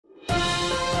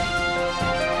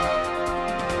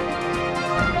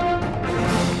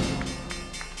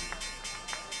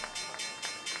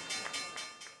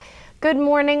Good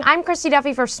morning. I'm Christy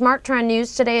Duffy for SmarTrend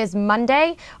News. Today is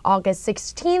Monday, August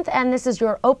 16th, and this is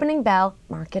your opening bell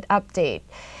market update.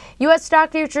 U.S.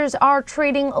 stock futures are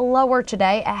trading lower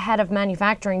today ahead of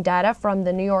manufacturing data from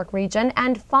the New York region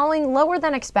and falling lower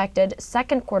than expected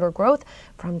second quarter growth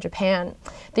from Japan.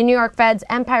 The New York Fed's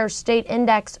Empire State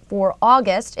Index for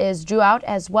August is due out,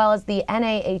 as well as the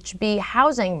NAHB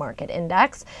Housing Market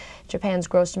Index. Japan's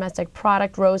gross domestic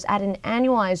product rose at an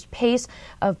annualized pace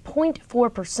of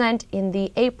 0.4% in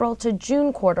the April to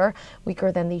June quarter,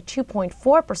 weaker than the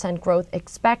 2.4% growth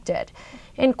expected.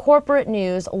 In corporate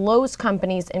news, Lowe's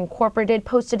Companies Incorporated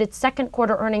posted its second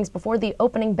quarter earnings before the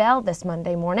opening bell this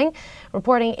Monday morning,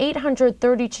 reporting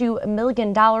 $832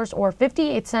 million or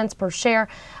 58 cents per share,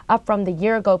 up from the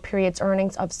year-ago period's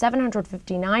earnings of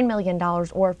 $759 million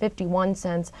or 51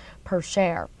 cents per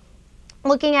share.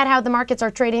 Looking at how the markets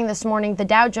are trading this morning, the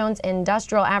Dow Jones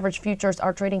Industrial Average futures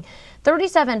are trading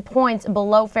 37 points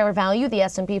below fair value, the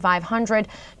S&P 500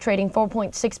 trading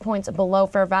 4.6 points below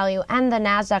fair value, and the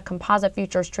Nasdaq Composite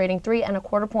futures trading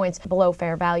 3.25 points below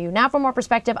fair value. Now for more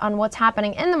perspective on what's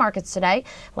happening in the markets today,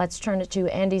 let's turn it to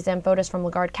Andy Zamfotis from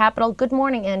Lagard Capital. Good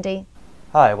morning, Andy.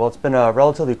 Hi. Well, it's been a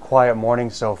relatively quiet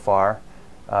morning so far.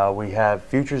 We have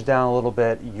futures down a little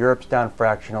bit, Europe's down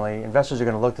fractionally. Investors are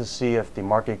going to look to see if the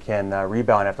market can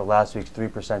rebound after last week's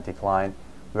 3% decline.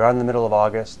 We are in the middle of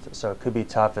August, so it could be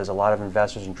tough as a lot of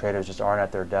investors and traders just aren't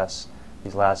at their desks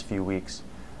these last few weeks.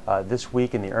 This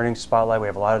week in the earnings spotlight, we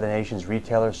have a lot of the nation's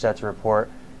retailers set to report.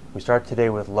 We start today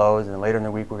with Lowe, and then later in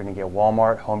the week we're going to get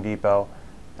Walmart, Home Depot,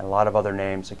 and a lot of other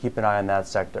names, so keep an eye on that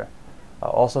sector.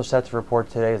 Also set to report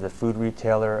today is the food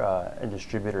retailer and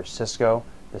distributor Cisco.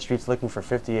 The street's looking for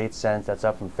 58 cents. That's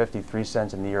up from 53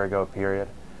 cents in the year-ago period.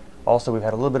 Also, we've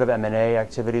had a little bit of M&A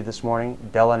activity this morning.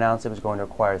 Dell announced it was going to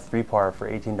acquire 3PAR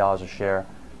for $18 a share,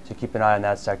 so keep an eye on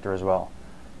that sector as well.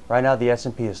 Right now, the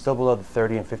S&P is still below the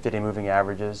 30 and 50-day moving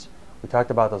averages. We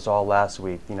talked about this all last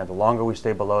week. The longer we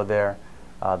stay below there,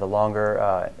 the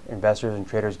longer investors and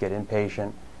traders get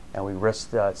impatient, and we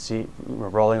risk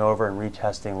rolling over and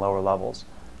retesting lower levels.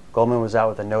 Goldman was out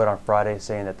with a note on Friday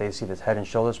saying that they see this head and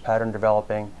shoulders pattern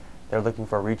developing. They're looking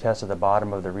for a retest at the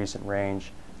bottom of the recent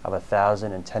range of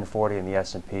 1,000 and 1040 in the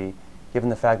S&P. Given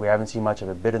the fact we haven't seen much of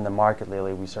a bid in the market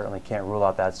lately, we certainly can't rule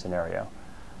out that scenario.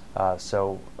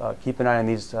 So keep an eye on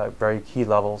these very key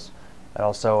levels. And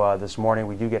also this morning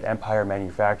we do get Empire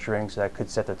Manufacturing, so that could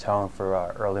set the tone for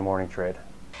early morning trade.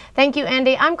 Thank you,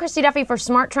 Andy. I'm Christy Duffy for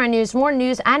SmarTrend News. More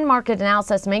news and market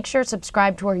analysis. Make sure to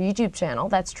subscribe to our YouTube channel.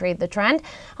 That's Trade the Trend.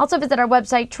 Also visit our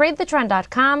website,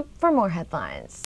 tradethetrend.com, for more headlines.